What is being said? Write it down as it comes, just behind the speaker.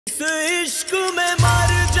इश्क में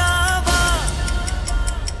मर जावा।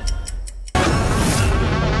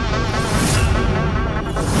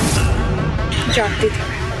 जानती थी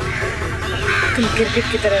तुम गिरगिट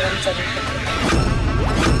की तरह रंग चले,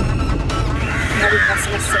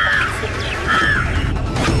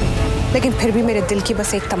 लेकिन फिर भी मेरे दिल की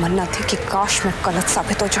बस एक तमन्ना थी कि काश मैं गलत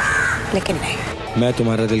साबित हो जाऊं, लेकिन नहीं। मैं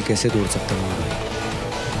तुम्हारा दिल कैसे तोड़ सकता हूँ?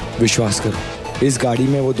 विश्वास करो, इस गाड़ी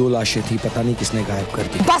में वो 2 लाशें थी, पता नहीं किसने गायब कर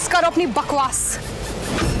दी। बस करो अपनी बकवास।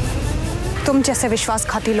 तुम जैसे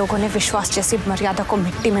विश्वासघाती लोगों ने विश्वास जैसी मर्यादा को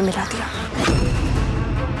मिट्टी में मिला दिया।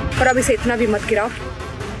 और अब इसे इतना भी मत गिराओ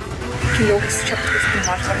कि लोग इस शब्द को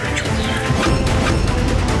इस्तेमाल करना छोड़।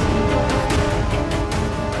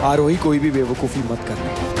 आरोही, कोई भी बेवकूफी मत करना।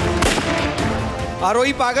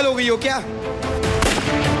 आरोही, पागल हो गई हो क्या?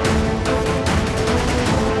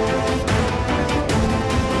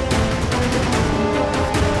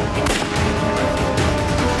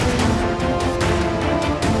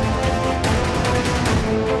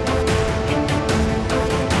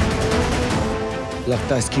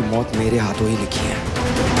 लगता है इसकी मौत मेरे हाथों ही लिखी है।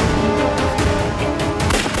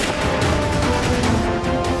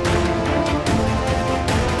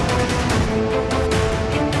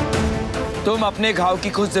 तुम अपने घाव की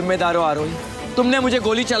खुद जिम्मेदार हो आरोही। तुमने मुझे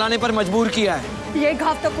गोली चलाने पर मजबूर किया है। ये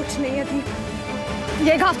घाव तो कुछ नहीं है दीप,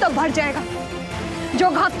 ये घाव तो भर जाएगा। जो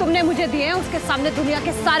घाव तुमने मुझे दिए हैं उसके सामने दुनिया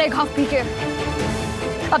के सारे घाव फीके।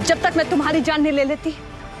 अब जब तक मैं तुम्हारी जान नहीं ले लेती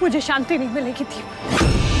मुझे शांति नहीं मिलेगी दीप।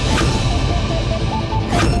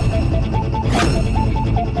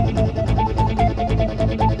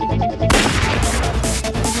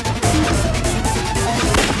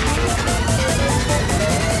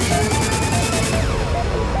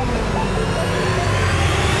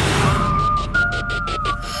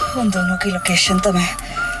 उन दोनों की लोकेशन तो मैं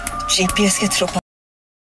जीपीएस के थ्रू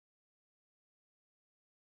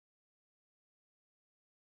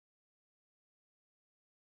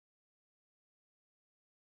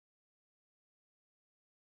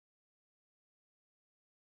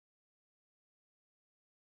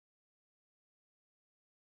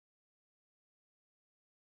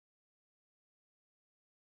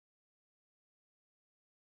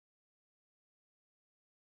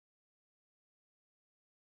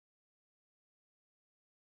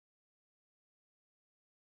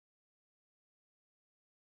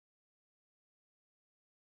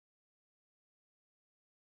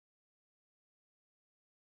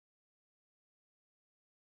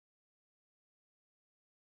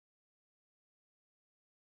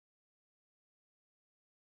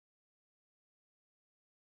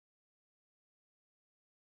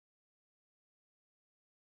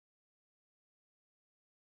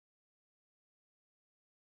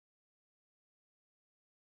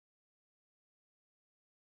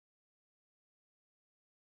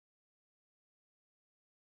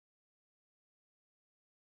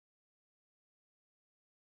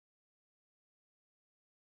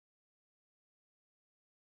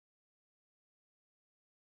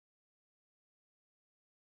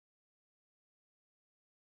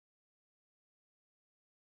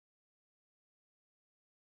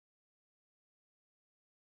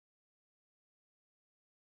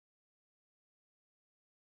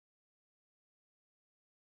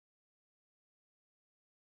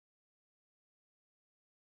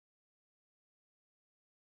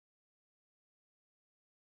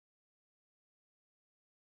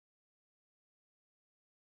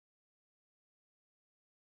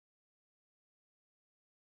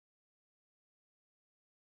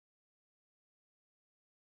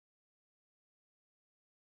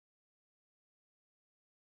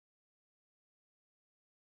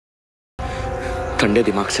ठंडे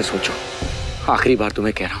दिमाग से सोचो, आखिरी बार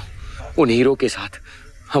तुम्हें कह रहा हूँ, उन हीरो के साथ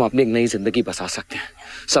हम अपनी एक नई जिंदगी बसा सकते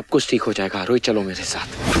हैं। सब कुछ ठीक हो जाएगा आरोही, चलो मेरे साथ।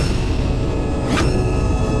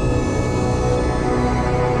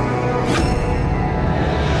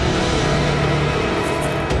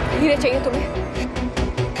 हीरे चाहिए तुम्हें?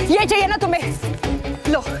 ये चाहिए ना तुम्हें?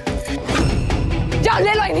 लो, जाओ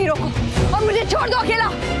ले लो इन हीरो को और मुझे छोड़ दो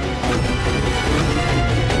अकेला।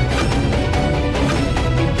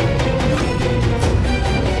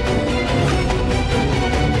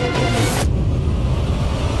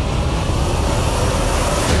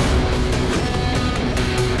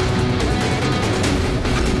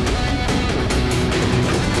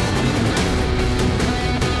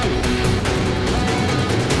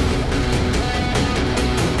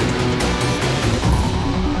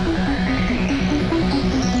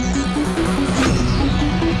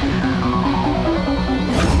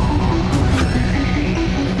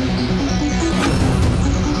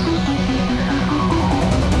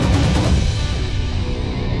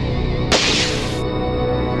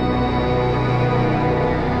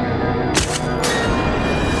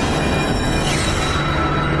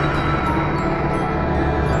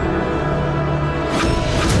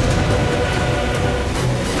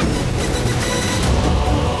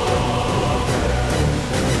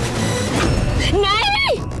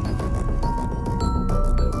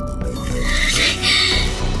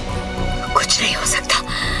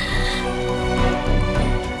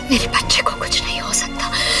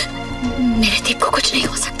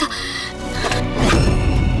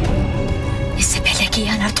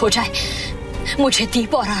 हो जाए, मुझे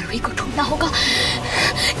दीप और आरोही को ढूंढना होगा।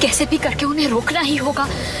 कैसे भी करके उन्हें रोकना ही होगा।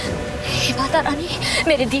 हे माता रानी,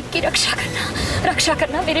 मेरे दीप की रक्षा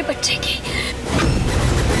करना मेरे बच्चे की।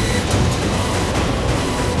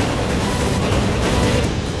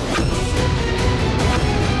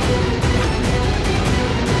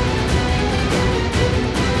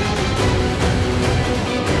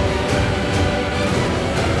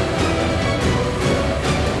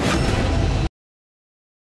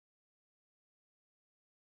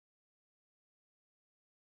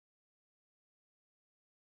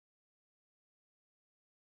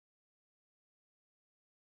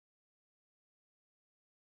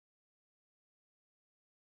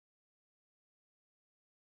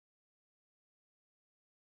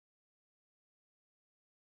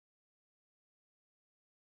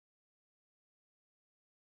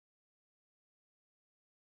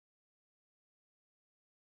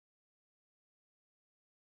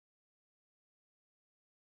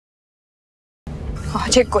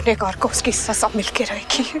 आज एक गुनहगार को उसकी सजा मिलके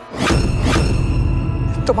रहेगी।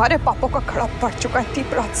 तुम्हारे पापों का खड़ा पड़ चुका है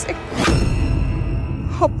दीपराज से।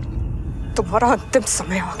 अब तुम्हारा अंतिम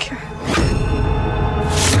समय आ गया है।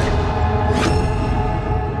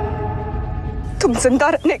 तुम जिंदा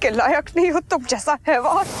रहने के लायक नहीं हो, तुम जैसा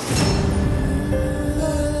हैवान।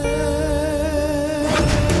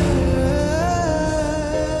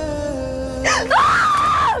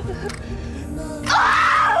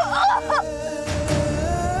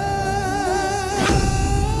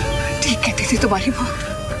 ठीक कहती थी तुम्हारी माँ,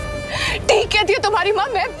 ठीक कहती है तुम्हारी माँ।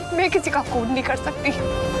 मैं किसी का खून नहीं कर सकती।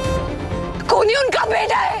 खून ही उनका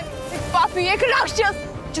बेटा है, एक पापी, एक राक्षस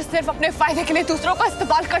जो सिर्फ अपने फायदे के लिए दूसरों का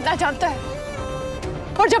इस्तेमाल करना जानता है।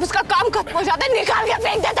 और जब उसका काम खत्म हो जाता है, निकाल के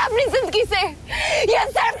फेंक देता है अपनी जिंदगी से। ये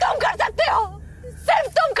सिर्फ तुम कर सकते हो,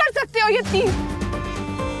 सिर्फ तुम कर सकते हो। ये तीर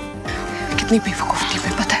कितनी बेवकूफ थी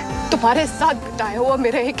मैं, पता है? तुम्हारे साथ बिताया हुआ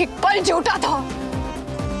मेरा एक एक पल झूठा था।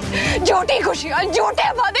 झूठी खुशियां, झूठे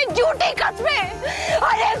वादे, झूठी कस्में,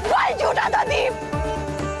 और एक पल झूठा था दीप।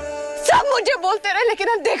 सब मुझे बोलते रहे, लेकिन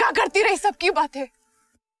अब देखा करती रही सबकी बातें।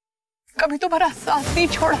 कभी तुम्हारा साथ नहीं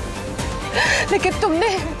छोड़ा, लेकिन तुमने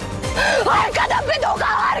हर कदम पे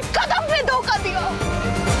धोखा, हर कदम पे धोखा दिया।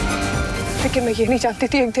 लेकिन मैं ये नहीं जानती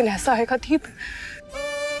थी एक दिन ऐसा आएगा दीप,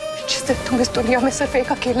 जिससे तुम इस दुनिया में सिर्फ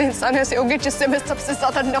एक अकेले इंसान ऐसे होंगे जिससे मैं सबसे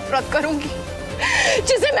ज्यादा नफरत करूंगी,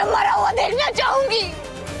 जिसे मैं मरा हुआ देखना चाहूंगी।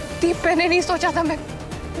 दीप, मैंने नहीं सोचा था मैं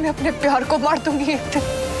अपने प्यार को मार दूंगी एक दिन।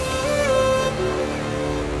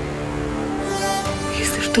 ये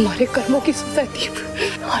सिर्फ तुम्हारे कर्मों की सजा है दीप।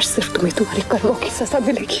 आज सिर्फ तुम्हें तुम्हारे कर्मों की सजा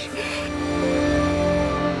मिलेगी।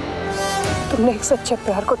 तुमने एक सच्चे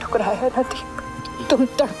प्यार को ठुकराया है ना दीप। तुम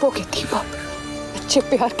तड़पोगे दीपा, अच्छे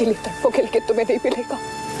प्यार के लिए तड़पोगे, लेकिन तुम्हें नहीं मिलेगा।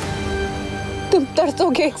 तुम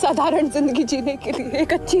तरसोगे एक साधारण जिंदगी जीने के लिए,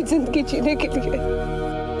 एक अच्छी जिंदगी जीने के लिए।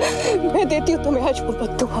 मैं देती हूँ तुम्हें आज वो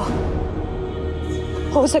बद्दुआ।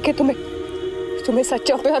 हो सके तुम्हें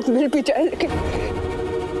सच्चा प्यार मिल भी जाए, लेकिन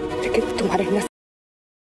तुम्हारे नसीब।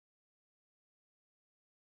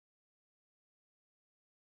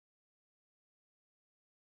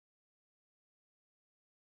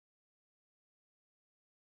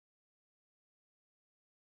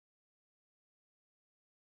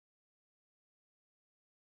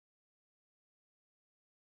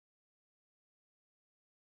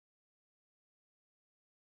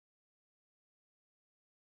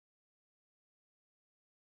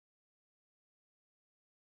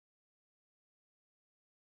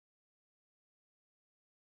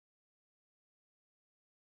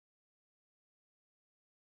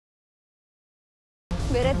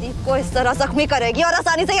 मेरे दीप को इस तरह जख्मी करेगी और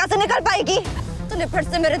आसानी से यहाँ से निकल पाएगी। तूने फिर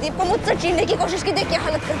से मेरे दीप को मुझसे छीनने की कोशिश की, देखिए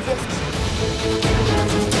हालत कर दी उसकी।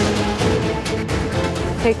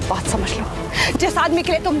 एक बात समझ लो, जिस आदमी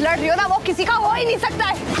के लिए तुम लड़ रही हो ना, वो किसी का हो ही नहीं सकता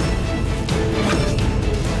है।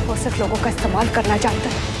 वो सिर्फ लोगों का इस्तेमाल करना जानता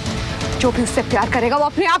है। जो भी उससे प्यार करेगा वो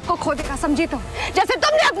अपने आप को खो देगा, समझी? तो जैसे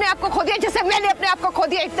तुमने अपने आप को खो दिया, जैसे मैंने अपने आप को खो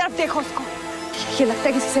दिया। एक तरफ देखो उसको, ये लगता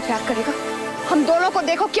है किसी से प्यार करेगा। हम दोनों को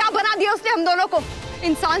देखो क्या बना दिया उसने, हम दोनों को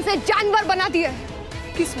इंसान से जानवर बना दिया।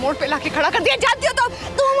 किस मोड़ पे लाके खड़ा कर दिया, जानती हो?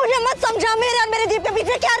 तू मुझे मत समझा, मेरे और मेरे दीप के बीच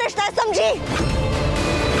में क्या रिश्ता है, समझी?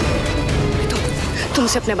 तुम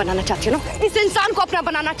उसे अपने बनाना चाहती हो ना, इस इंसान को अपना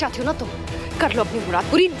बनाना चाहती हो ना, तो कर लो अपनी मुराद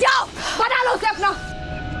पूरी। जाओ बना लो उसे अपना।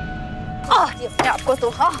 अपने आपको तो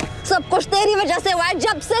हाँ, सब कुछ तेरी वजह से हुआ है।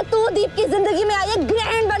 जब से तू दीप की जिंदगी में आई, एक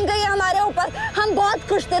ग्रैंड बन गई है हमारे ऊपर। हम बहुत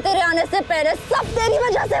खुश थे तेरे आने से पहले, सब तेरी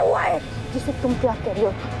वजह से हुआ है। जिसे तुम प्यार कर रही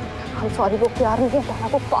हो, हम सॉरी, वो प्यार नहीं है, तारा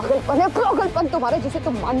वो पागलपन है, पागलपन तुम्हारे, जिसे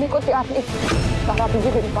तुम मानने को तैयार नहीं। तारा,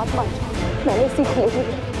 मुझे मेरी बात मान जाओ, मैंने सीख ली है।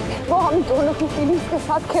 वो हम दोनों की फीलिंग्स के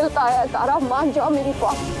साथ खेलता है। तारा मान जाओ मेरी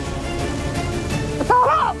बात।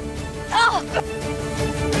 तारा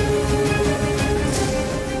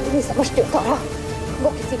नहीं समझती हो तारा, वो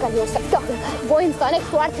किसी का नहीं हो सकता। वो इंसान एक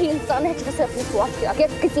स्वार्थी इंसान है जिसे अपने स्वार्थ के आगे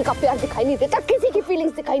किसी का प्यार दिखाई नहीं देता, किसी की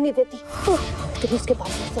फीलिंग्स दिखाई नहीं देती। तुम उसके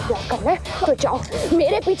पास मुझसे प्यार करना है तो जाओ,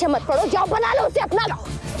 मेरे पीछे मत पड़ो, जाओ बना लो उसे अपना।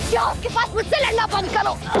 जाओ उसके पास मुझसे लड़ना बंद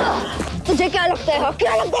करो। तुझे क्या लगता है,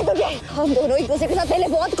 क्या लगता है तुझे? हम दोनों एक दूसरे के साथ पहले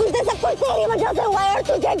बहुत खुश थे, सब कुछ तेरी वजह से हुआ है और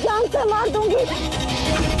तुझे जान से मार दूंगी।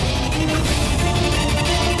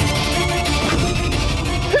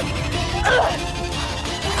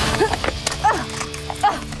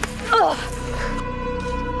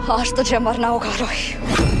 आज तुझे मरना होगा आरोही।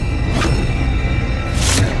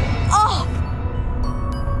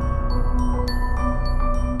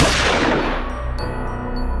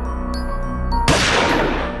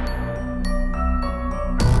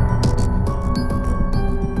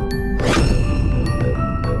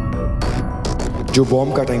 जो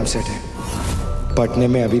बॉम्ब का टाइम सेट है, फटने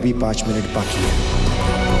में अभी भी 5 मिनट बाकी है।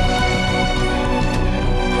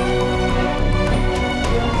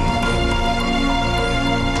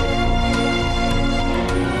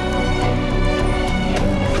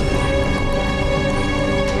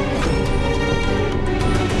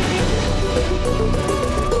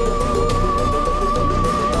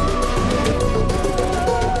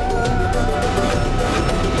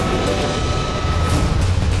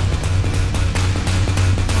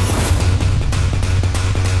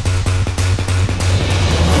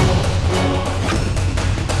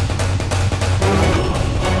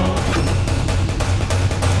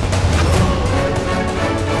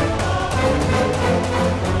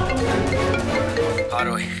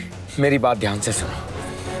 मेरी बात ध्यान से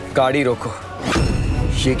सुनो, गाड़ी रोको।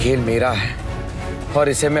 ये खेल मेरा है और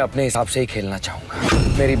इसे मैं अपने हिसाब से ही खेलना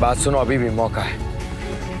चाहूंगा। मेरी बात सुनो, अभी भी मौका है।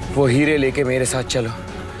 वो हीरे लेके मेरे साथ चलो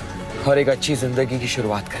और एक अच्छी जिंदगी की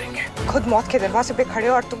शुरुआत करेंगे। खुद मौत के दरवाजे पे खड़े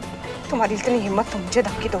हो और तुम्हारी इतनी हिम्मत, तुम मुझे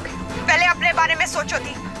धमकी दोगे? पहले अपने बारे में सोचो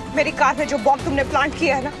थी। मेरी कार में जो बॉम्ब तुमने प्लांट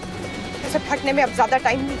किया है ना, उसे फटने में अब ज्यादा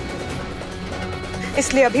टाइम नहीं,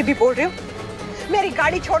 इसलिए अभी भी बोल रही हो मेरी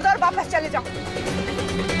गाड़ी छोड़ दो और वापस चले जाओ।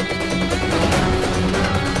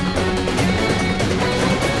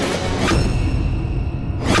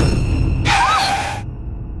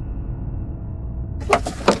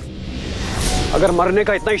 अगर मरने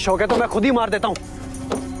का इतना ही शौक है तो मैं खुद ही मार देता हूं।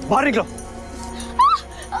 बाहर निकलो।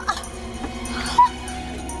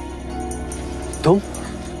 तुम?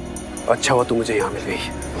 अच्छा हुआ तू मुझे यहां मिल गई।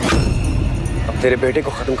 अब तेरे बेटे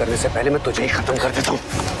को खत्म करने से पहले मैं तुझे ही खत्म कर देता हूं।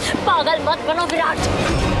 पागल मत बनो विराट,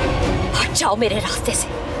 हट जाओ मेरे रास्ते से।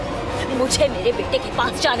 मुझे मेरे बेटे के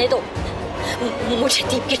पास जाने दो। मुझे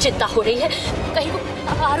दीप की चिंता हो रही है, कहीं वो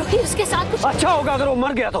आरोही उसके साथ कुछ। अच्छा होगा अगर वो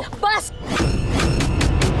मर गया तो। बस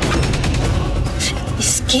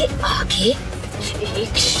इसके आगे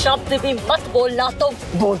एक शब्द भी मत बोलना। तो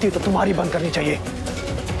बोलती तो तुम्हारी बंद करनी चाहिए,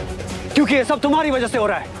 क्योंकि ये सब तुम्हारी वजह से हो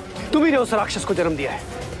रहा है। तुम ही ने उस राक्षस को जन्म दिया है,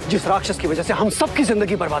 जिस राक्षस की वजह से हम सबकी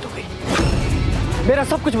जिंदगी बर्बाद हो गई। मेरा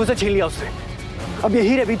सब कुछ मुझसे छीन लिया उसने। अब ये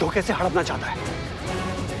हीरे भी धोखे से हड़पना चाहता है।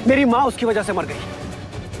 मेरी माँ उसकी वजह से मर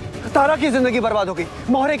गई, तारा की जिंदगी बर्बाद हो गई।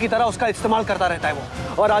 मोहरे की तरह उसका इस्तेमाल करता रहता है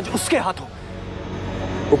वो, और आज उसके हाथों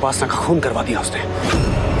उपासना का खून करवा दिया उसने।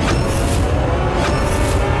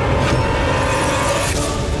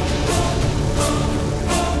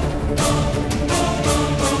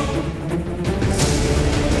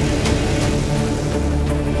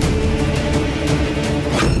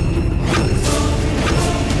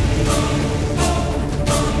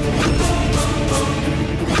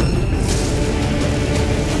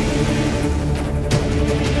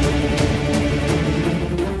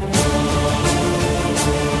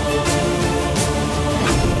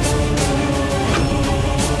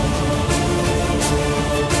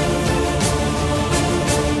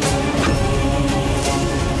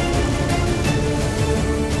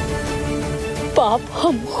 पाप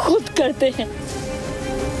हम खुद करते हैं,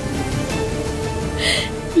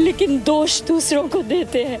 लेकिन दोष दूसरों को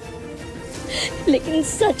देते हैं। लेकिन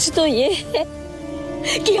सच तो ये है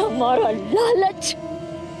कि हमारा लालच,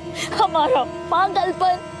 हमारा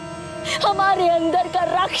पागलपन, हमारे अंदर का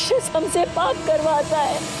राक्षस हमसे पाप करवाता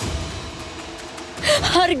है।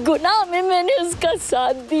 हर गुनाह में मैंने उसका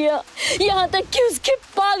साथ दिया, यहाँ तक कि उसके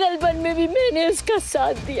पागलपन में भी मैंने उसका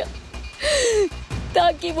साथ दिया,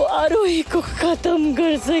 ताकि वो आरोही को खत्म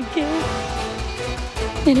कर सके।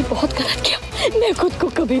 मैंने बहुत गलत किया, मैं खुद को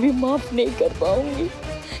कभी भी माफ नहीं कर पाऊंगी।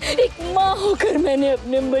 एक माँ होकर मैंने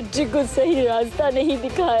अपने बच्चे को सही रास्ता नहीं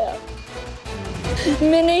दिखाया।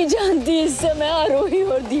 मैं नहीं जानती इस समय आरोही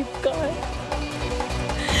और दीप कहाँ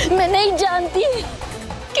है। मैं नहीं जानती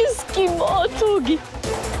कि इसकी मौत होगी।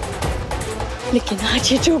 लेकिन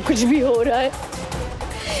आज ये जो कुछ भी हो रहा है,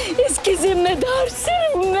 इसकी जिम्मेदार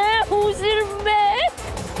सिर्फ मैं हूँ, सिर्फ मैं।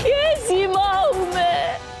 कैसी माँ हूँ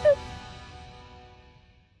मैं।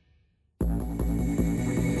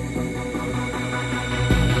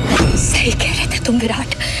 सही कह रहे थे तुम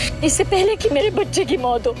विराट। इससे पहले कि मेरे बच्चे की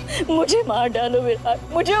मौत हो, मुझे मार डालो विराट,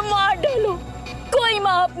 मुझे मार डालो। कोई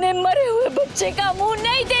माँ अपने मरे हुए बच्चे का मुंह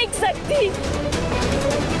नहीं देख सकती।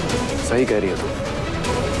 सही कह रही हो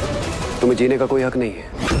तुम। तुम्हें जीने का कोई हक नहीं है।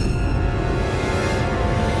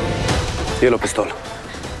 ये लो पिस्तौल,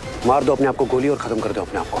 मार दो अपने आप को गोली और खत्म कर दो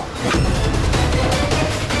अपने आप को।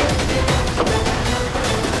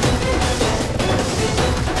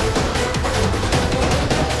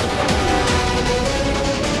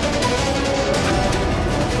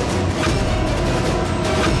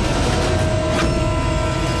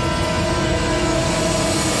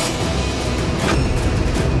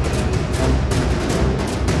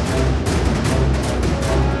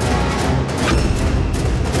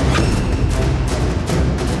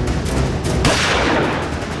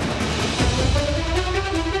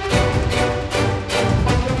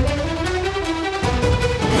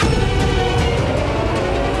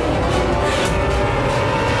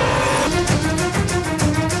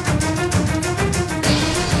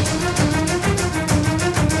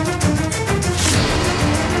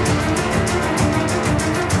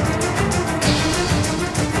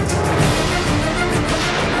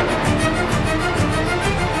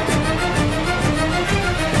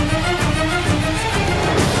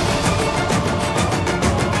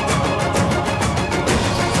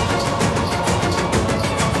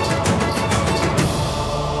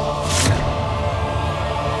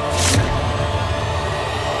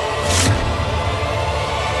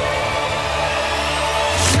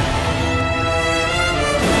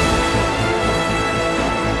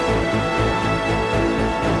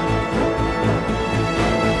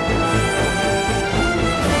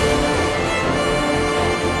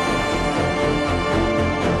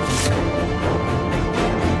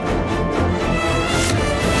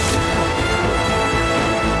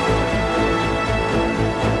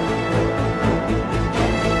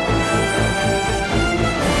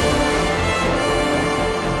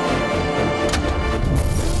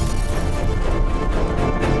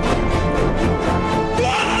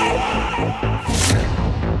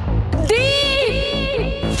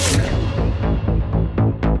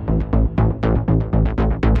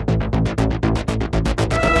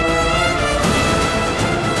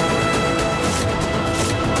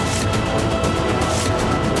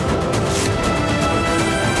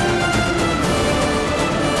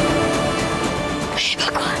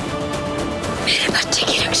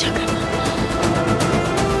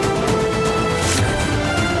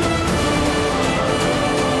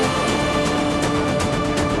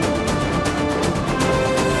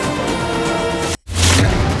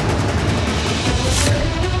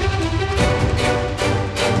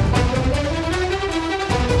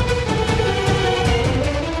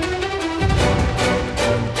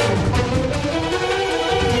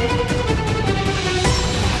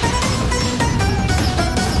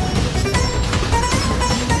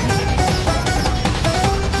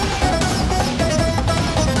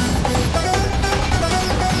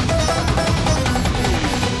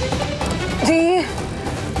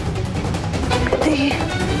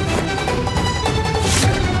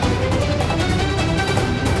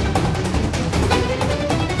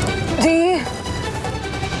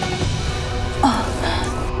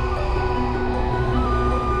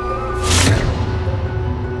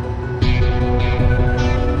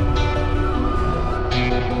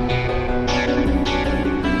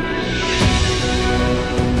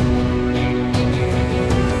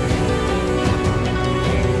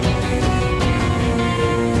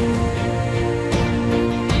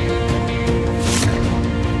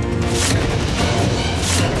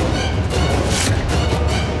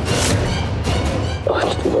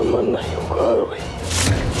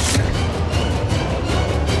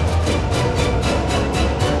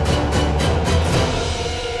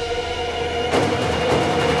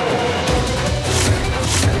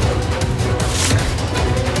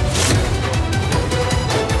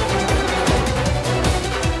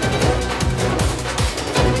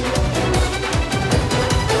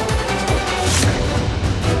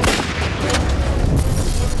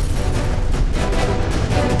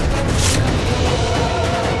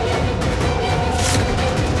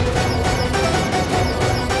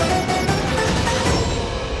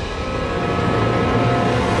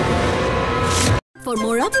 For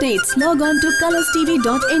more updates, log on to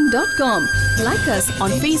colorstv.in.com. Like us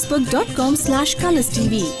on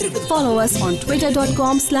facebook.com/colorstv. Follow us on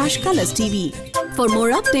twitter.com/colorstv. For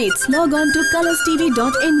more updates, log on to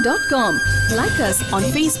colorstv.in.com. Like us on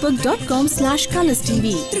facebook.com/colorstv.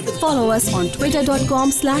 Follow us on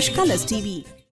twitter.com/colorstv.